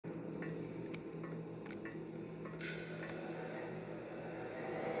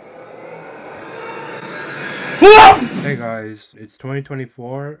Hey guys, it's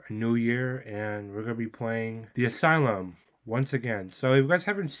 2024, a new year, and we're gonna be playing the Asylum once again. So if you guys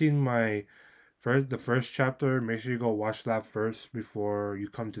haven't seen the first chapter, make sure you go watch that first before you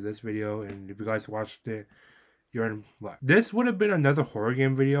come to this video. And if you guys watched it, you're in luck. This would have been another horror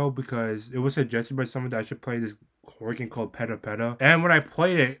game video because it was suggested by someone that I should play this horror game called Peta Peta. And when I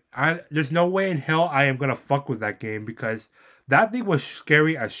played it, there's no way in hell I am gonna fuck with that game because that thing was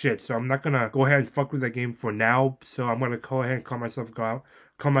scary as shit. So I'm not gonna go ahead and fuck with that game for now. So I'm gonna go ahead and calm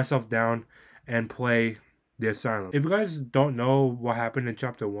myself down and play the Asylum. If you guys don't know what happened in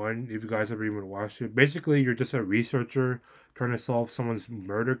chapter 1, if you guys have even watched it, basically you're just a researcher trying to solve someone's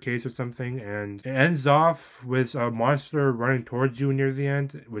murder case or something, and it ends off with a monster running towards you near the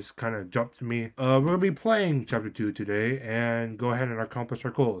end, which kind of jumped me. We're gonna be playing chapter 2 today and go ahead and accomplish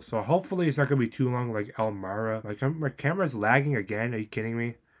our goals. So hopefully it's not gonna be too long like Elmira. Like my camera's lagging again. Are you kidding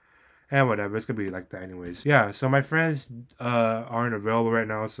me? And whatever, it's gonna be like that anyways. Yeah, so my friends aren't available right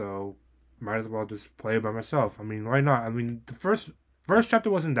now, so might as well just play it by myself. I mean, why not? I mean, the first chapter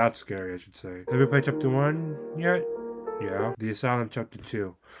wasn't that scary, I should say. Have we played chapter 1 yet? Yeah. The Asylum chapter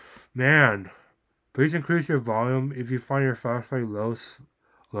 2. Man, please increase your volume. If you find your flashlight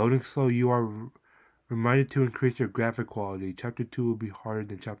loading slow, you are reminded to increase your graphic quality. Chapter 2 will be harder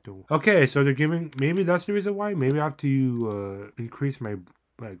than chapter 1. Okay, so they're giving, maybe that's the reason why. Maybe I have to increase my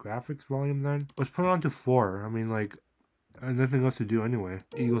graphics volume then. Let's put it on to 4. I mean, like, nothing else to do anyway.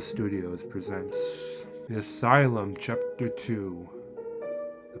 Eagle Studios presents The Asylum Chapter 2.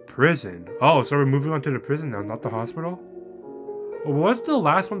 The prison. Oh, so we're moving on to the prison now, not the hospital? Or was the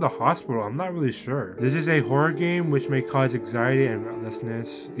last one the hospital? I'm not really sure. This is a horror game which may cause anxiety and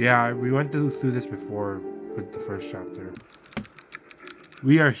restlessness. Yeah, we went through this before with the first chapter.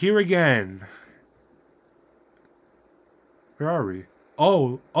 We are here again. Where are we?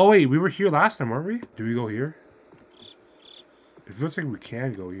 Oh wait, we were here last time, weren't we? Did we go here? It feels like we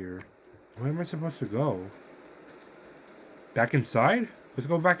can go here. Where am I supposed to go? Back inside? Let's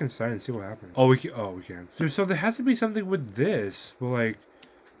go back inside and see what happens. Oh, we can. So there has to be something with this. But like,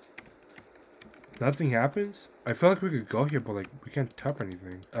 nothing happens? I feel like we could go here, but like, we can't tap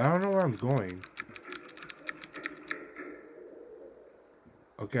anything. I don't know where I'm going.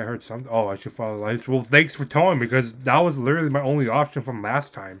 Okay, I heard something. Oh, I should follow the lights. Well, thanks for telling me, because that was literally my only option from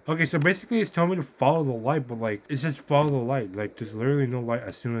last time. Okay, so basically it's telling me to follow the light, but like, it's just follow the light. Like, there's literally no light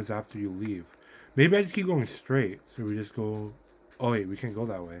as soon as after you leave. Maybe I just keep going straight. So we just go... Oh, wait, we can't go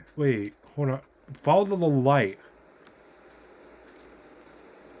that way. Wait, hold on. Follow the light.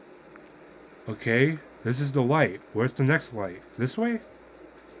 Okay, this is the light. Where's the next light? This way?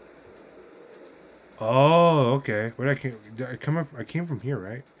 Oh, okay. Where did I come up? I came from here,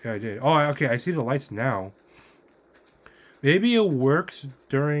 right? Yeah, I did. Oh, okay. I see the lights now. Maybe it works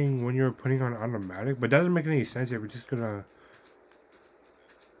during when you're putting on automatic, but that doesn't make any sense if we're just gonna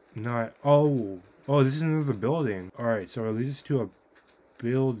not. Oh, this is another building. All right, so it leads us to a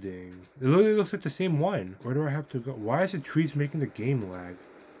building. It looks like the same one. Where do I have to go? Why is the trees making the game lag?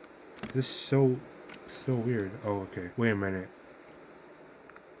 This is so weird. Oh, okay. Wait a minute.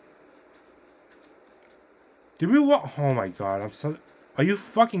 Did we walk? Oh my god, are you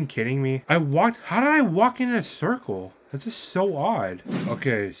fucking kidding me? How did I walk in a circle? That's just so odd.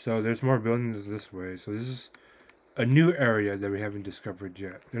 Okay, so there's more buildings this way. So this is a new area that we haven't discovered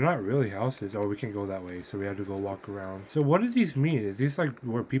yet. They're not really houses. Oh, we can't go that way, so we have to go walk around. So what does these mean? Is these like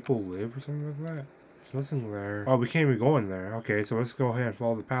where people live or something like that? There's nothing there. Oh, we can't even go in there. Okay, so let's go ahead and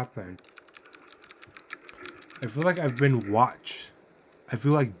follow the path then. I feel like I've been watched. I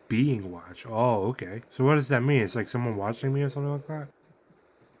feel like being watched. Oh, okay. So what does that mean? It's like someone watching me or something like that?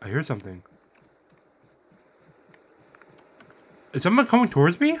 I hear something. Is someone coming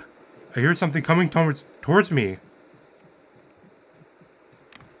towards me? I hear something coming towards me.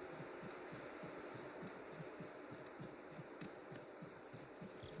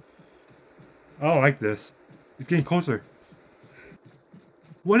 I don't like this. It's getting closer.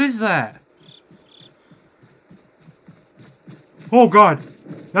 What is that? Oh god!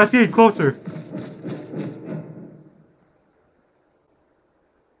 That's getting closer!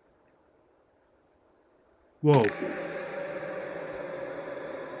 Whoa.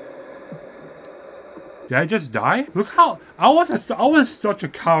 Did I just die? Look how... I was such a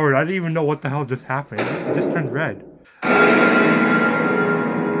coward. I didn't even know what the hell just happened. It just turned red.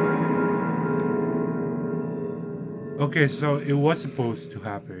 Okay, so it was supposed to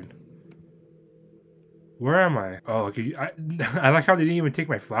happen. Where am I? Oh, okay. I like how they didn't even take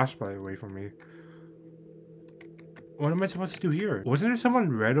my flashlight away from me. What am I supposed to do here? Wasn't there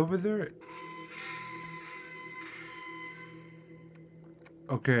someone red over there?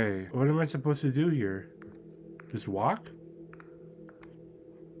 Okay, what am I supposed to do here? Just walk?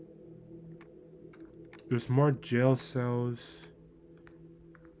 There's more jail cells.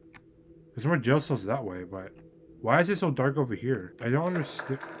 There's more jail cells that way, but why is it so dark over here? I don't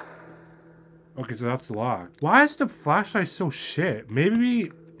understand. Okay, so that's locked. Why is the flashlight so shit?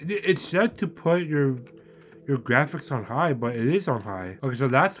 Maybe it said to put your graphics on high, but it is on high. Okay, so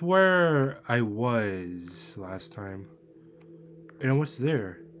that's where I was last time. And what's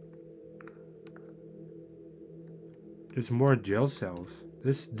there? There's more jail cells.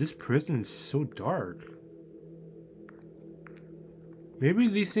 This prison is so dark. Maybe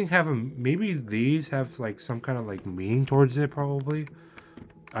these things have maybe these have like some kind of like meaning towards it, probably.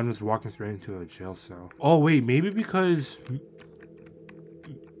 I'm just walking straight into a jail cell. Oh wait, maybe because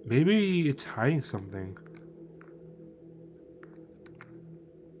maybe it's hiding something.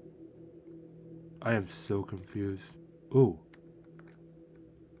 I am so confused. Ooh.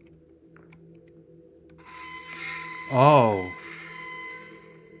 Oh.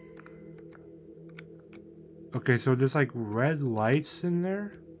 Okay, so there's like red lights in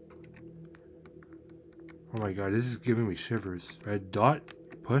there. Oh my god, this is giving me shivers. Red dot,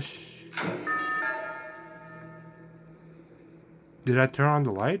 push. Did I turn on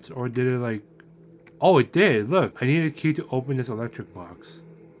the lights or did it like... Oh, it did. Look, I need a key to open this electric box.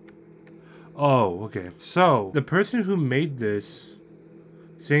 Oh, okay. So, the person who made this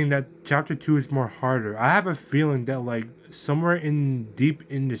saying that chapter 2 is more harder. I have a feeling that like somewhere deep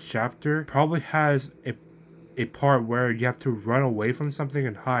in this chapter probably has a part where you have to run away from something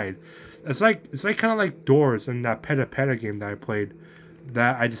and hide. It's like kind of like Doors in that Peta game that I played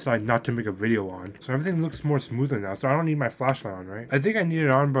that I decided not to make a video on. So everything looks more smoother now, so I don't need my flashlight on, right? I think I need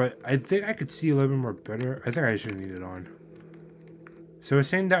it on, but I think I could see a little bit more better. I think I should need it on. So it's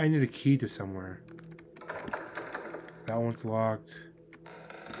saying that I need a key to somewhere. That one's locked.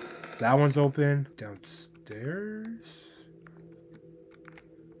 That one's open. Downstairs?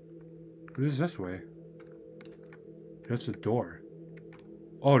 What is this way? There's a door.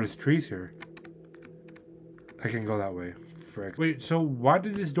 Oh, there's trees here. I can go that way. Frick. Wait, so why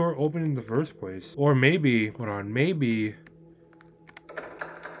did this door open in the first place? Or maybe, hold on, maybe...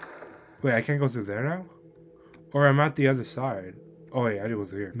 Wait, I can't go through there now? Or I'm at the other side. Oh wait, I did go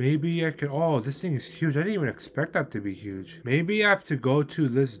through here. Maybe I could... Oh, this thing is huge. I didn't even expect that to be huge. Maybe I have to go to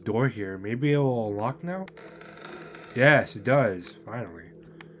this door here. Maybe it will unlock now? Yes, it does. Finally.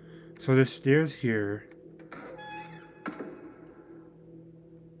 So there's stairs here.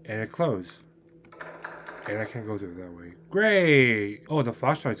 And it closed. And I can't go through that way. Great! Oh, the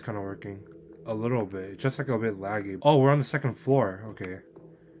flashlight's kind of working. A little bit. Just like a bit laggy. Oh, we're on the second floor. Okay.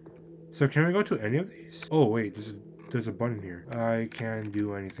 So can we go to any of these? Oh, wait. There's a button here. I can't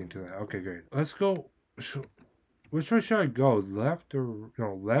do anything to that. Okay, great. Let's go. Which way should I go? Left or...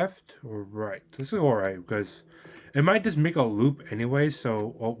 No, left or right? Let's go right because... It might just make a loop anyway,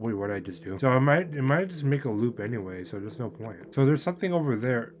 so... Oh, wait, what did I just do? So it might just make a loop anyway, so there's no point. So there's something over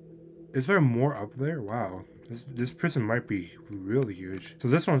there. Is there more up there? Wow. This prison might be really huge. So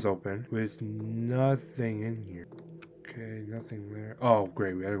this one's open with nothing in here. Okay, nothing there. Oh,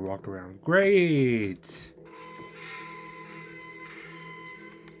 great. We had to walk around. Great!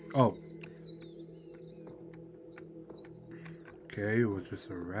 Oh. Okay, it was just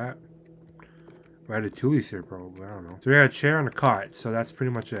a rat. Ratatouille's here probably, I don't know. So we got a chair and a cot, so that's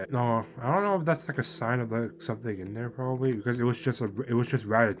pretty much it. No, I don't know if that's like a sign of like something in there probably, because it was just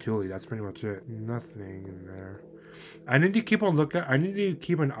Ratatouille, that's pretty much it. Nothing in there. I need to keep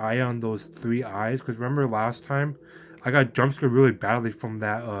an eye on those 3 eyes, because remember last time I got jump scared really badly from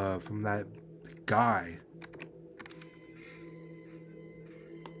that guy.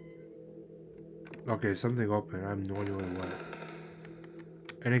 Okay, something open, I have no idea what.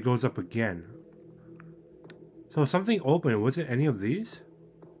 And it goes up again. So something open, was it any of these?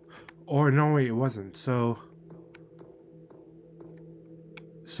 Or no, wait, it wasn't. So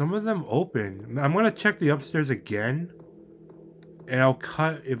some of them open. I'm gonna check the upstairs again, and I'll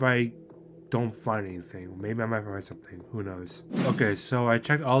cut if I don't find anything. Maybe I might find something. Who knows? Okay, so I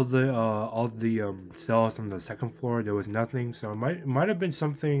checked all the cells on the second floor. There was nothing. So it might have been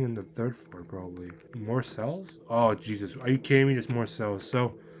something in the third floor probably. More cells? Oh Jesus! Are you kidding me? There's more cells.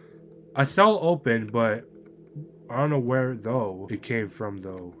 So a cell opened, but I don't know where though it came from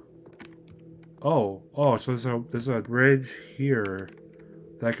though. Oh, so there's a bridge here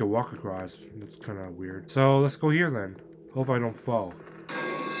that I can walk across. That's kind of weird. So let's go here then. Hope I don't fall.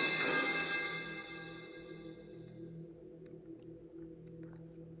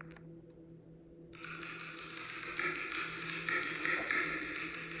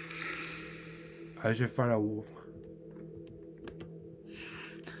 I should find a wolf.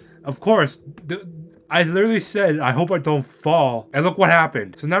 Of course, I literally said, I hope I don't fall. And look what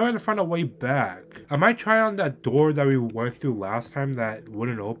happened. So now we have to find a way back. I might try on that door that we went through last time that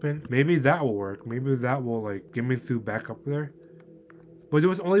wouldn't open. Maybe that will work. Maybe that will like get me through back up there. But there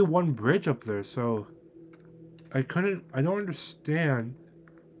was only one bridge up there, so I don't understand.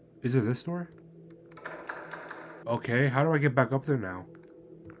 Is it this door? Okay, how do I get back up there now?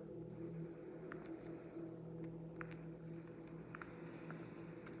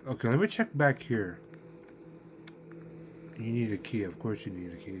 Okay, let me check back here. You need a key, of course you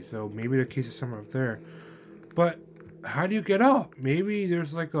need a key. So maybe the key is somewhere up there. But how do you get up? Maybe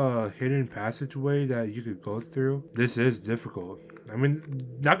there's like a hidden passageway that you could go through. This is difficult. I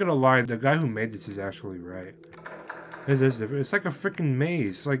mean, not gonna lie, the guy who made this is actually right. This is different. It's like a freaking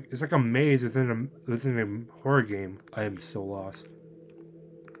maze. It's like a maze within a horror game. I am so lost.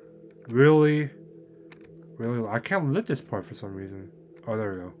 Really? Really? I can't lit this part for some reason. Oh,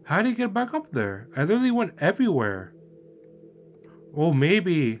 there we go. How do you get back up there? I literally went everywhere. Oh,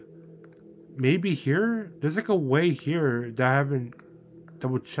 maybe here? There's like a way here that I haven't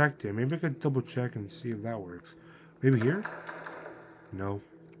double checked it. Maybe I could double check and see if that works. Maybe here? No.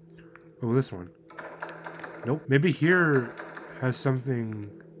 Oh, this one. Nope. Maybe here has something.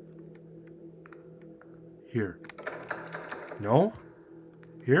 Here. No?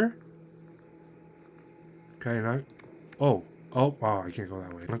 Here? Okay, not. Oh. Oh, wow, I can't go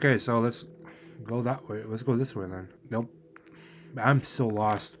that way. Okay, so let's go that way. Let's go this way then. Nope. I'm so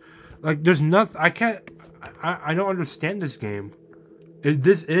lost. Like, there's nothing. I can't. I don't understand this game.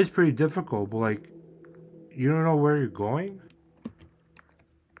 This is pretty difficult, but like, you don't know where you're going?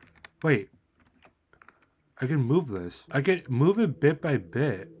 Wait. I can move this. I can move it bit by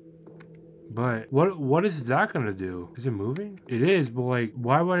bit. But what is that gonna do? Is it moving? It is, but like,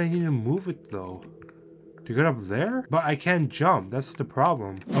 why would I need to move it though? To get up there? But I can't jump. That's the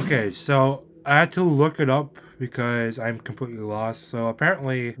problem. Okay, so I had to look it up because I'm completely lost. So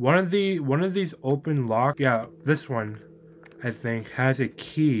apparently one of these open lock, yeah, this one I think has a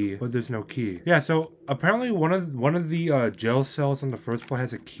key, but there's no key. Yeah, so apparently one of the jail cells on the first floor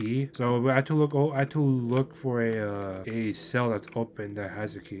has a key. So I had to look. Oh, I had to look for a cell that's open that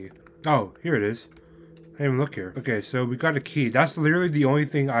has a key. Oh, here it is. I didn't even look here. Okay, so we got a key. That's literally the only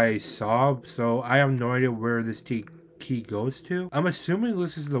thing I saw. So I have no idea where this key goes to. I'm assuming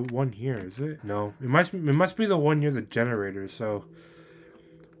this is the one here. Is it? No, it must be the one near the generator. So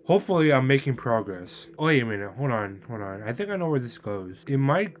hopefully I'm making progress. Oh, wait a minute. Hold on. I think I know where this goes. It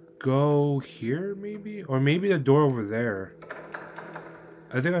might go here, maybe? Or maybe the door over there.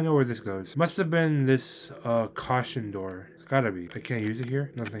 I think I know where this goes. Must have been this caution door. It's gotta be. I can't use it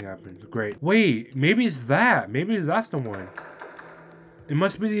here? Nothing happens. Great. Wait, maybe it's that. Maybe that's the one. It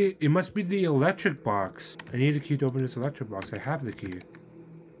must be the electric box. I need a key to open this electric box. I have the key.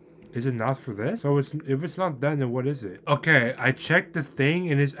 Is it not for this? So if it's not that, then what is it? Okay, I checked the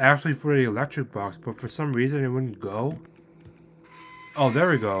thing and it's actually for the electric box, but for some reason it wouldn't go. Oh, there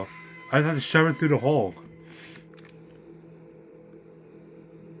we go. I just had to shove it through the hole.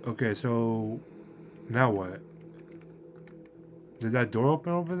 Okay, so now what? Did that door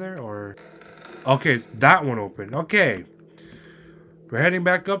open over there or? Okay, that one opened. Okay. We're heading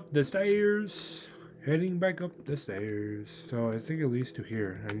back up the stairs. So I think it leads to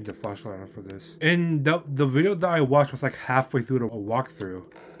here. I need the flashlight on for this. And the video that I watched was like halfway through the walkthrough.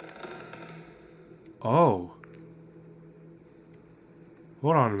 Oh.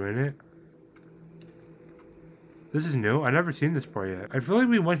 Hold on a minute. This is new. I've never seen this part yet. I feel like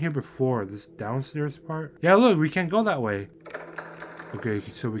we went here before. This downstairs part. Yeah, look, we can't go that way. Okay,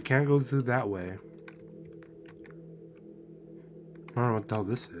 so we can't go through that way. I don't know what the hell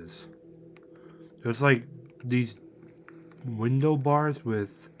this is. There's like these window bars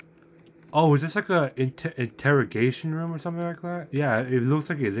with. Oh, is this like a interrogation room or something like that? Yeah, it looks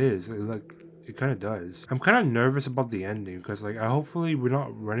like it is. It kind of does. I'm kind of nervous about the ending because like hopefully we're not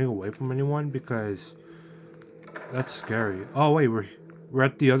running away from anyone because that's scary. Oh wait, we're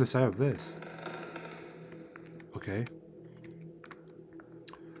at the other side of this. Okay.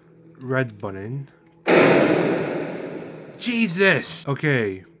 Red button. Jesus!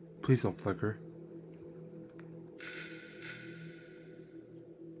 Okay. Please don't flicker.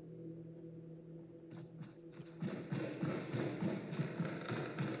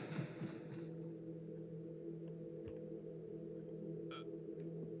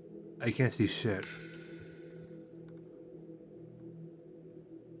 I can't see shit.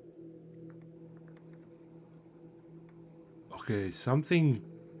 Okay, something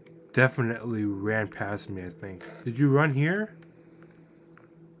definitely ran past me, I think. Did you run here?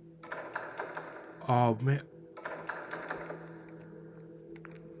 Oh, man.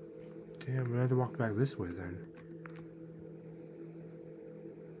 Damn, we have to walk back this way then.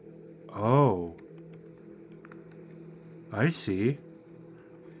 Oh. I see.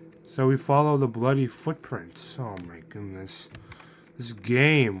 So we follow the bloody footprints. Oh my goodness. This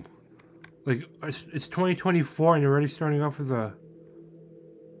game. Like, it's 2024 and you're already starting off with a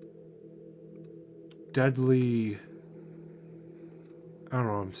deadly... I don't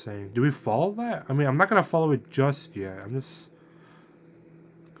know what I'm saying. Do we follow that? I mean, I'm not gonna follow it just yet. I'm just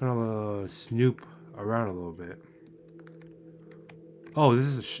gonna snoop around a little bit. Oh, this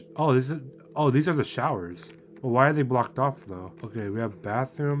is oh, these are the showers. Well, why are they blocked off though? Okay, we have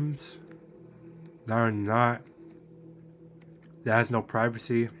bathrooms that are not... that has no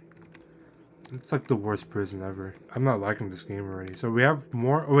privacy. It's like the worst prison ever. I'm not liking this game already. So we have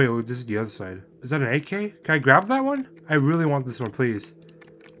more... oh wait, this is the other side. Is that an AK? Can I grab that one? I really want this one, please.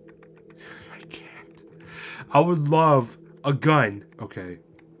 I can't. I would love a gun. Okay.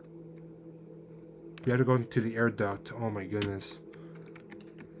 We have to go into the air duct. Oh my goodness.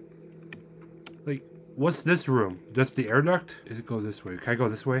 Like, what's this room? Just the air duct? Does it go this way? Can I go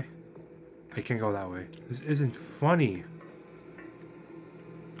this way? I can't go that way. This isn't funny.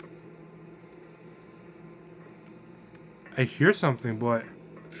 I hear something, but...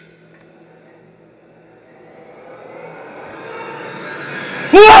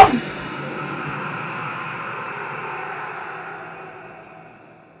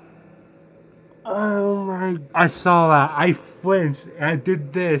 oh my... I saw that. I flinched and I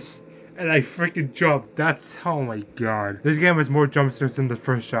did this. And I freaking jumped. That's... oh my god. This game has more jump scares than the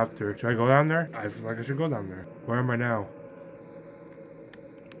first chapter. Should I go down there? I feel like I should go down there. Where am I now?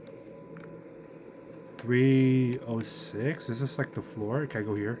 306? Is this like the floor? Can I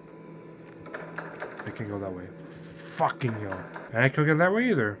go here? I can't go that way. Fucking hell. And I can't go that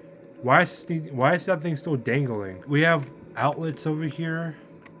way either. Why is that thing still dangling? We have outlets over here.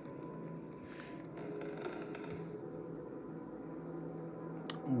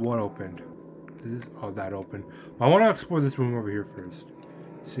 What opened? Oh, that opened. I want to explore this room over here first.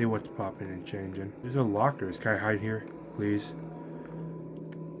 See what's popping and changing. These are lockers. Can I hide here? Please.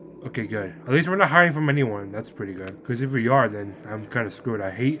 Okay, good. At least we're not hiding from anyone. That's pretty good. Because if we are, then I'm kind of screwed. I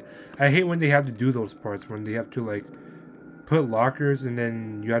hate when they have to do those parts. When they have to, like, put lockers and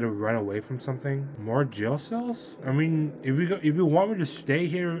then you have to run away from something. More jail cells? I mean, if you want me to stay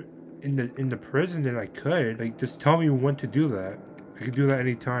here in the prison, then I could. Like, just tell me when to do that. I could do that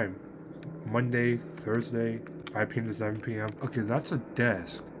anytime. Monday, Thursday, 5 p.m. to 7 p.m. Okay, that's a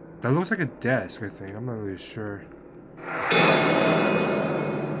desk. That looks like a desk, I think. I'm not really sure.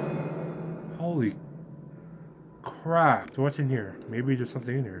 Holy crap. So what's in here? Maybe there's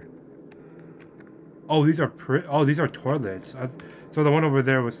something in here. Oh, these are toilets. So the one over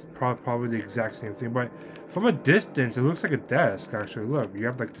there was probably the exact same thing. But from a distance, it looks like a desk, actually. Look, you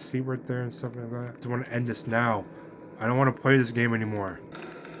have like the seat right there and stuff like that. I just want to end this now. I don't want to play this game anymore.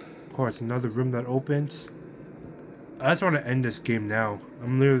 Of course, another room that opens. I just want to end this game now.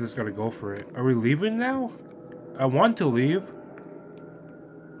 I'm literally just gonna go for it. Are we leaving now? I want to leave.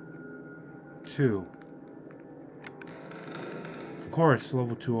 2. Of course,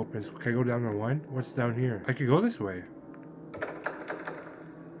 level 2 opens. Can I go down to 1? What's down here? I could go this way.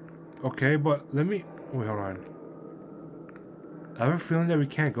 Okay, but let me... wait, hold on. I have a feeling that we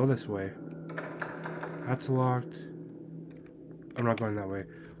can't go this way. That's locked. I'm not going that way.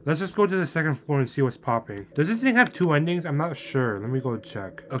 Let's just go to the second floor and see what's popping. Does this thing have 2 endings? I'm not sure. Let me go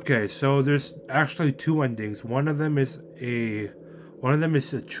check. Okay, so there's actually 2 endings. One of them is a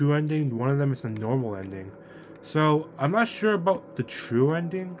true ending. One of them is a normal ending. So I'm not sure about the true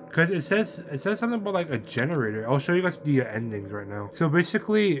ending because it says something about like a generator. I'll show you guys the endings right now. So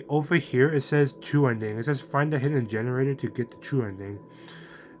basically over here it says true ending. It says find the hidden generator to get the true ending.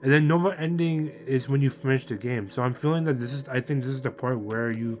 And then normal ending is when you finish the game. So I'm feeling that I think this is the part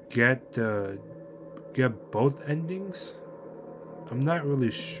where you get both endings. I'm not really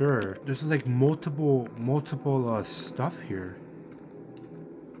sure. There's like multiple stuff here.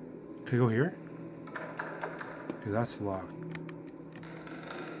 Can I go here? Okay, that's locked.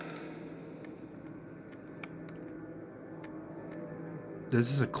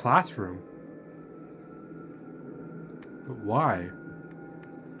 This is a classroom. But why?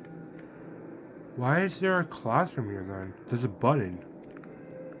 Why is there a classroom here then? There's a button.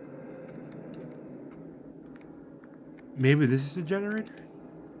 Maybe this is a generator?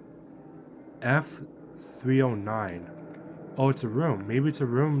 F309. Oh, it's a room. Maybe it's a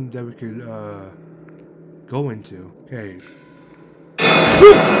room that we could go into. Okay.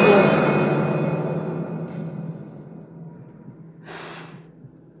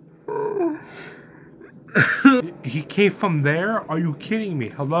 He came from there? Are you kidding me?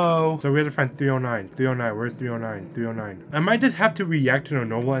 Hello? So we have to find 309. 309. Where's 309? 309. I might just have to react to a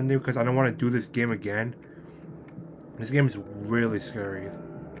normal ending because I don't want to do this game again. This game is really scary.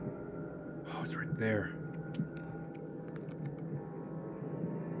 Oh, it's right there.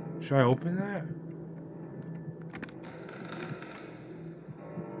 Should I open that?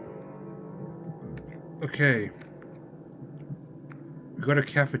 Okay. We got a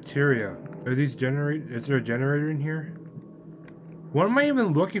cafeteria. Are these is there a generator in here? What am I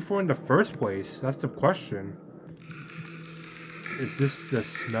even looking for in the first place? That's the question. Is this the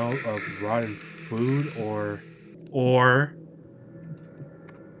smell of rotten food or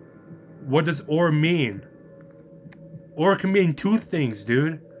what does or mean? Or can mean two things,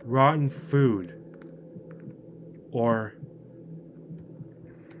 dude. Rotten food. Or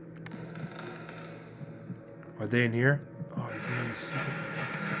are they in here? Oh, there's another secret.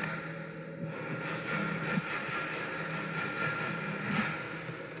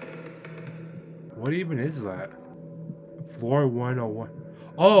 What even is that? Floor 101.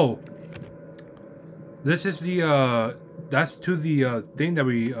 Oh! This is the, that's to the, thing that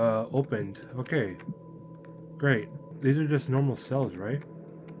we, opened. Okay. Great. These are just normal cells, right?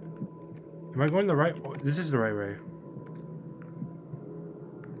 Am I going the right way? This is the right way.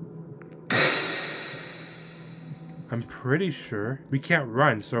 I'm pretty sure. We can't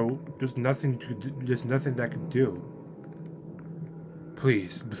run, so there's nothing that can do.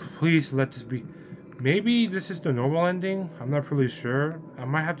 Please. Please let this be... Maybe this is the normal ending? I'm not really sure. I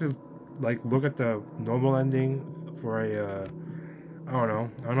might have to, like, look at the normal ending for a, I don't know.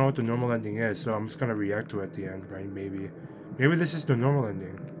 I don't know what the normal ending is, so I'm just gonna react to it at the end, right? Maybe. Maybe this is the normal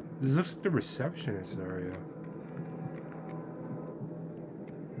ending. This looks like the receptionist area.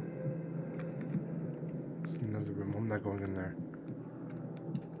 It's another room. I'm not going in there.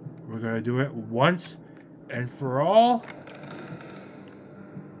 We're gonna do it once and for all.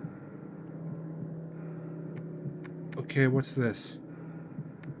 Okay, what's this?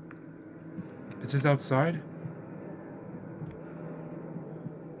 Is this outside?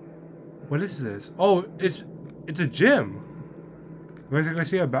 What is this? Oh, it's a gym. Looks like I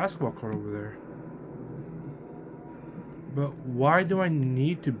see a basketball court over there. But why do I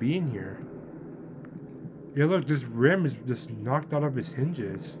need to be in here? Yeah, look, this rim is just knocked out of its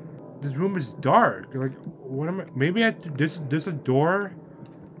hinges. This room is dark. Like, what am I? Maybe there's a door.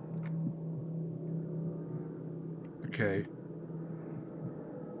 Okay.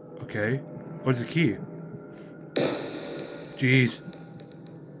 Okay. What's the key? Jeez.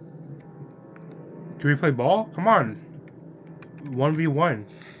 Can we play ball? Come on. 1v1.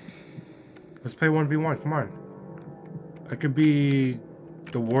 Let's play 1v1. Come on. I could be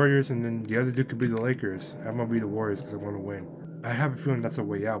the Warriors and then the other dude could be the Lakers. I'm gonna be the Warriors because I want to win. I have a feeling that's a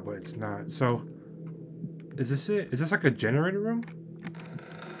way out, but it's not. So, is this it? Is this like a generator room?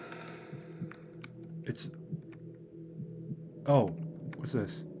 It's... Oh, what's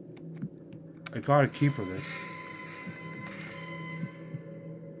this? I got a key for this.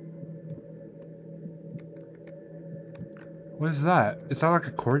 What is that? Is that like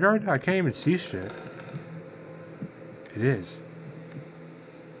a courtyard? I can't even see shit. It is.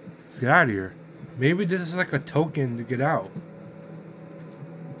 Let's get out of here. Maybe this is like a token to get out.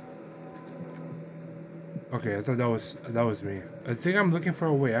 Okay, I thought that was me. I think I'm looking for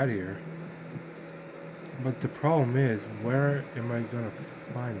a way out of here. But the problem is, where am I gonna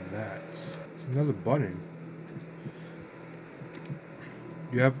find that? It's another button.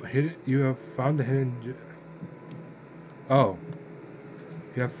 You have found the hidden... Oh.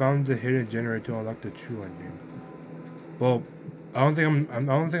 You have found the hidden generator to unlock the true ending. Well, I don't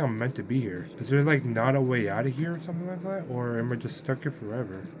think I'm meant to be here. Is there like not a way out of here or something like that? Or am I just stuck here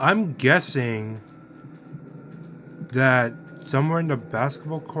forever? I'm guessing that somewhere in the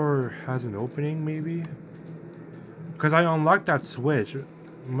basketball court has an opening, maybe? Because I unlocked that switch. It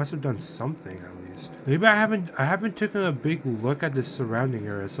must have done something at least. Maybe I haven't taken a big look at the surrounding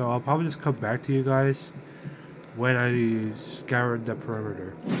area, so I'll probably just come back to you guys when I scoured the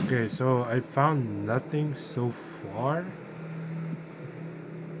perimeter. Okay, so I found nothing so far.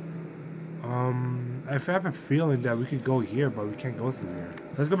 I have a feeling that we could go here, but we can't go through here.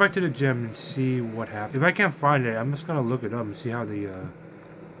 Let's go back to the gym and see what happens. If I can't find it, I'm just gonna look it up and see how the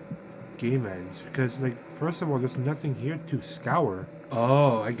game ends. Because, like, first of all, there's nothing here to scour.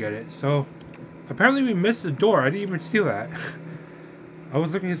 Oh, I get it. So, apparently we missed the door. I didn't even see that. I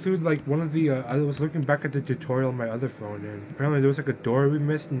was looking through, like, one of the, I was looking back at the tutorial on my other phone, and apparently there was, like, a door we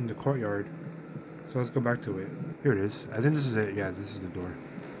missed in the courtyard. So let's go back to it. Here it is. I think this is it. Yeah, this is the door.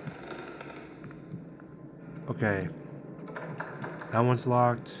 Okay. That one's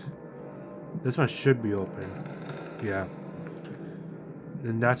locked. This one should be open. Yeah.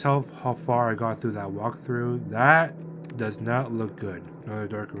 And that's how far I got through that walkthrough. That does not look good. Another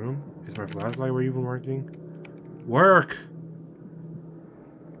dark room. Is my flashlight even working? Work!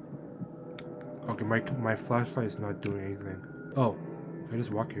 Okay, my flashlight is not doing anything. Oh, can I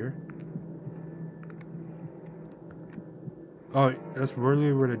just walk here? Oh, that's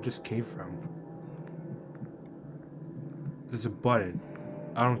really where it just came from. There's a button.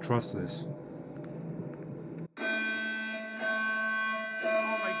 I don't trust this. Oh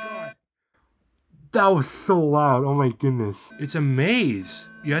my god. That was so loud. Oh my goodness. It's a maze.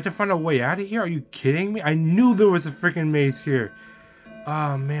 You had to find a way out of here? Are you kidding me? I knew there was a freaking maze here.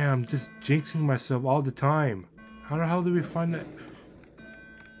 Oh man, I'm just jinxing myself all the time. How the hell did we find that?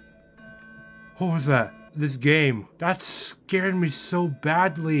 What was that? This game. That scared me so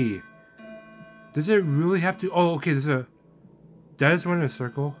badly. Does it really have to? Oh, okay, there's a... Did I just went in a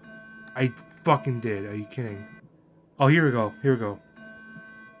circle? I fucking did. Are you kidding? Oh, here we go. Here we go.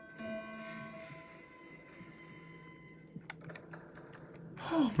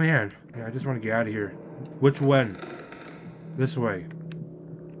 Oh, man. Yeah, I just want to get out of here. Which one? This way.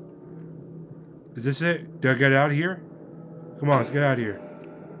 Is this it? Do I get out of here? Come on, let's get out of here.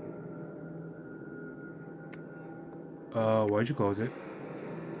 Why'd you close it?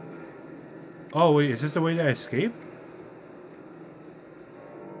 Oh, wait, is this the way to escape?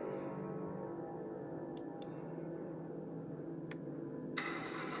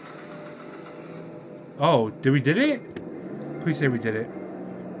 Oh, did we did it? Please say we did it.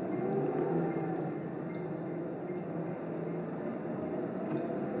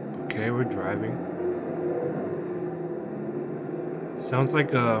 Okay, we're driving. Sounds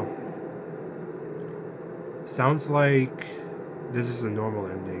like this is a normal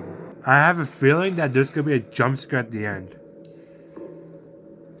ending. I have a feeling that there's gonna be a jump scare at the end.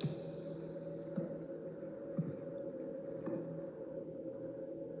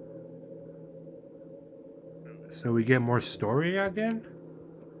 So we get more story again?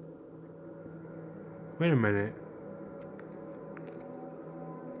 Wait a minute.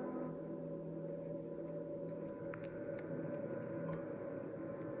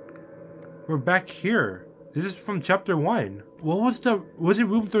 We're back here. This is from chapter 1. Was it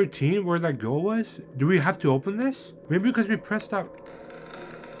room 13 where that girl was? Do we have to open this? Maybe because we pressed that.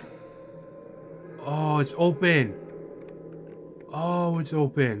 Oh, it's open. Oh, it's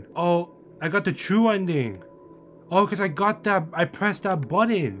open. Oh, I got the true ending. Oh, because I pressed that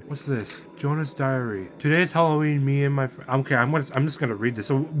button. What's this? Jonah's diary. Today's Halloween, me and my friend. Okay, I'm just gonna read this.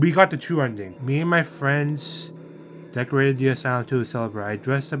 So we got the true ending. Me and my friends decorated the asylum to celebrate. I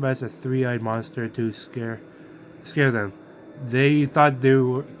dressed up as a three-eyed monster to scare them. They thought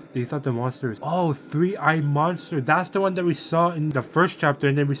the monster was... Oh, three-eyed monster. That's the one that we saw in the first chapter,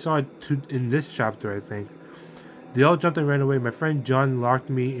 and then we saw it in this chapter, I think. They all jumped and ran away. My friend John locked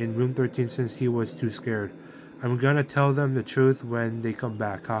me in room 13 since he was too scared. I'm gonna tell them the truth when they come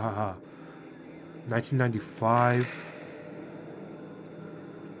back. Ha ha ha. 1995.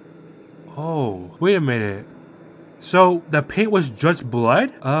 Oh, wait a minute. So the paint was just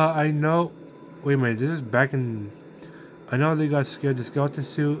blood? I know. Wait a minute. This is back in... I know they got scared. The skeleton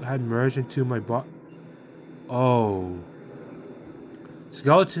suit had merged into my body. Oh.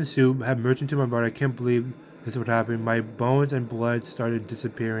 Skeleton suit had merged into my body. I can't believe this would happen. My bones and blood started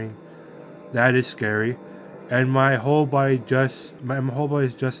disappearing. That is scary. And my whole body is just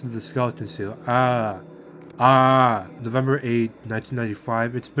in the skeleton suit. November 8,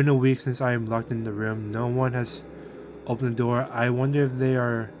 1995. It's been a week since I am locked in the room. No one has opened the door. I wonder if they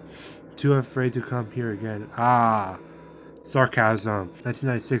are too afraid to come here again. Sarcasm.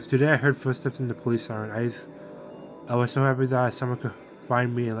 1996. Today I heard footsteps in the police siren. I was so happy that someone could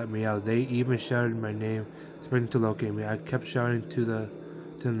find me and let me out. They even shouted my name, expecting to locate me. I kept shouting to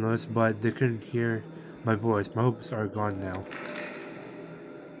them notice, but they couldn't hear my voice. My hopes are gone now.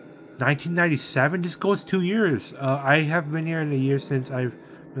 1997? This goes 2 years. I have been here in a year since I've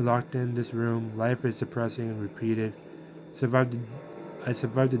been locked in this room. Life is depressing and repeated. I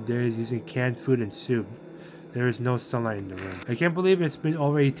survived the days using canned food and soup. There is no sunlight in the room. I can't believe it's been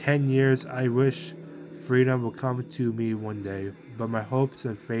already 10 years. I wish freedom will come to me one day. But my hopes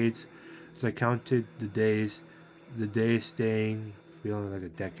and fades as I counted the days staying, feeling like a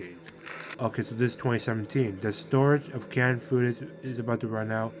decade. Okay, so this is 2017. The storage of canned food is about to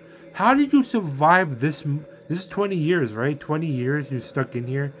run out. How did you survive this? This is 20 years, right? 20 years you're stuck in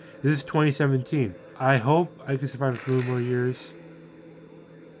here. This is 2017. I hope I can survive a few more years.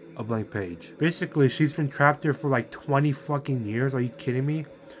 A blank page. Basically, she's been trapped there for like 20 fucking years. Are you kidding me?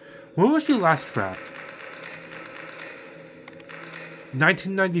 When was she last trapped?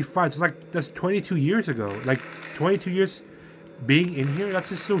 1995. So like that's 22 years ago. Like 22 years being in here. That's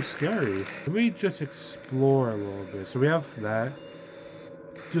just so scary. Let me just explore a little bit. So we have that.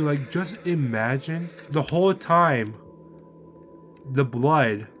 Dude, like just imagine the whole time the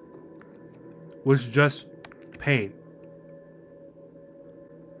blood was just paint.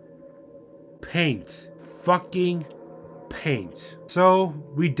 Paint. Fucking paint. So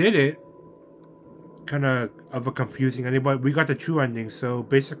we did it. Kind of a confusing ending, but we got the true ending. So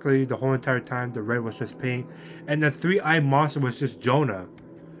basically the whole entire time the red was just paint and the three-eyed monster was just Jonah.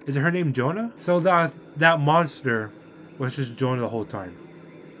 Is it her name Jonah? So that monster was just Jonah the whole time.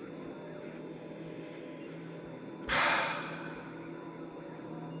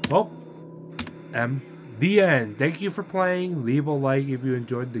 Well, the end. Thank you for playing. Leave a like if you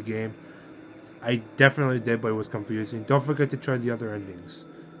enjoyed the game. I definitely did, but it was confusing. Don't forget to try the other endings.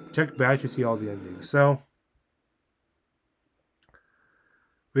 Check back to see all the endings. So,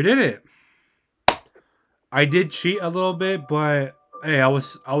 we did it. I did cheat a little bit, but hey, I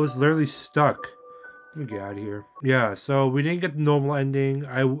was literally stuck. Let me get out of here. Yeah, so we didn't get the normal ending.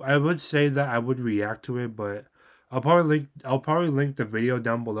 I would say that I would react to it, but I'll probably link the video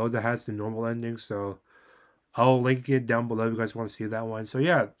down below that has the normal ending. So I'll link it down below if you guys want to see that one. So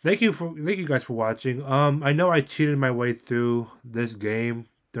yeah, thank you guys for watching. I know I cheated my way through this game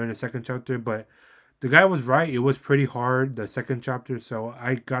during the second chapter, but the guy was right. It was pretty hard, the second chapter, so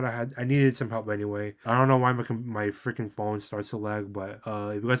I needed some help anyway. I don't know why my freaking phone starts to lag, but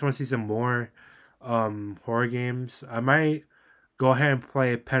if you guys want to see some more horror games, I might go ahead and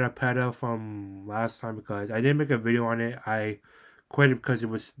play Peta from last time because I didn't make a video on it. I quit it because it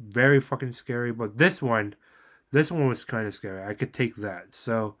was very fucking scary, but this one was kind of scary. I could take that.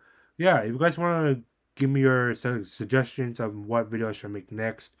 So yeah, if you guys want to give me your suggestions of what video I should make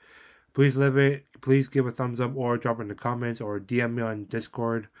next, please leave it. Please give a thumbs up or drop it in the comments or DM me on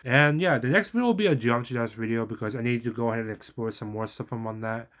Discord. And yeah, the next video will be a Geometry Dash video because I need to go ahead and explore some more stuff on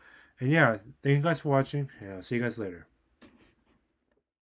that. And yeah, thank you guys for watching, and I'll see you guys later.